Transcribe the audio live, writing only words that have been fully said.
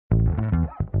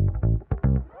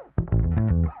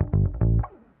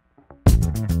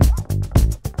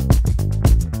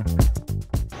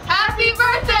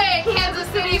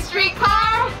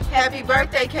Happy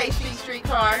birthday, KC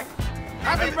Streetcar.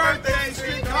 Happy birthday,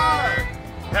 Streetcar.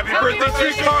 Happy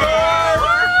birthday, Streetcar.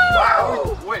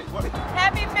 Wow. Wait, what?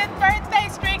 Happy 5th birthday,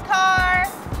 Streetcar.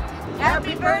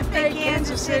 Happy birthday,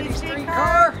 Kansas City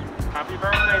Streetcar. Happy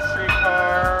birthday,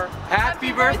 Streetcar.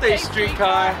 Happy birthday,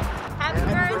 Streetcar. Happy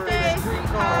birthday,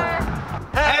 Streetcar.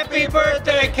 Happy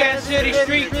birthday, Kansas City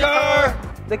Streetcar.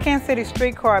 The Kansas City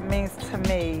Streetcar means to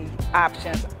me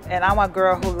options, and I'm a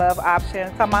girl who loves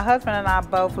options. So my husband and I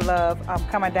both love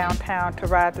coming downtown to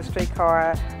ride the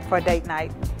streetcar for date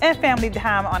night and family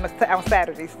time on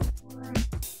Saturdays.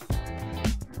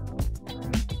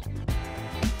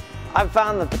 I've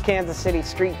found that the Kansas City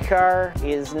Streetcar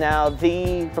is now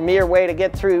the premier way to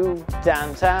get through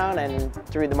downtown and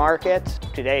through the market.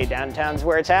 Today, downtown's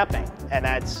where it's happening, and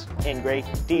that's in great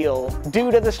deal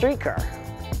due to the streetcar.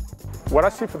 What I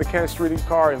see for the Kansas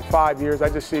Streetcar in 5 years, I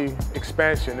just see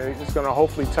expansion. It's going to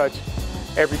hopefully touch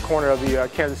every corner of the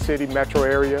Kansas City metro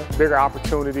area, bigger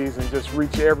opportunities, and just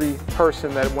reach every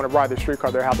person that want to ride the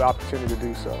streetcar there have the opportunity to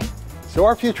do so. So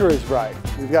our future is bright.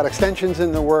 We've got extensions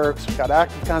in the works, we've got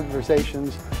active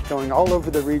conversations going all over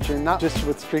the region, not just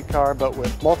with streetcar, but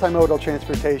with multimodal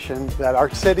transportation that our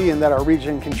city and that our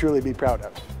region can truly be proud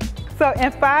of. So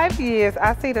in 5 years,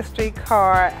 I see the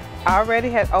streetcar already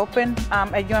has opened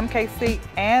at UMKC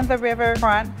and the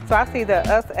riverfront. So I see that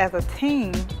us as a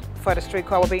team for the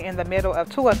streetcar will be in the middle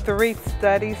of 2 or 3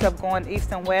 studies of going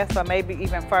east and west, or maybe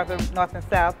even further north and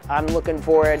south. I'm looking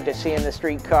forward to seeing the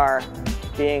streetcar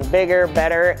being bigger,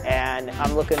 better, and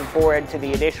I'm looking forward to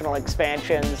the additional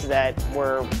expansions that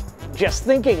we're just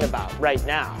thinking about right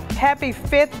now. Happy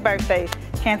 5th birthday,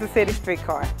 Kansas City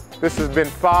Streetcar. This has been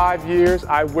 5 years.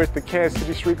 I wish the Kansas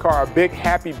City Streetcar a big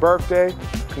happy birthday.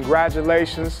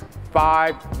 Congratulations,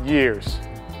 5 years.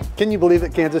 Can you believe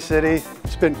it, Kansas City?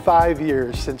 It's been 5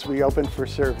 years since we opened for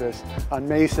service on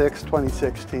May 6,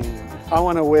 2016. I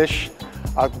want to wish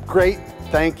a great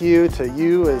thank you to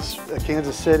you as a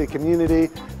Kansas City community,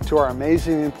 to our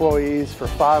amazing employees for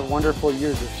 5 wonderful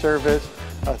years of service.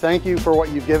 Thank you for what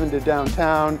you've given to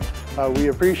downtown. We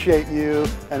appreciate you,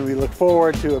 and we look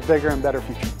forward to a bigger and better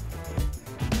future.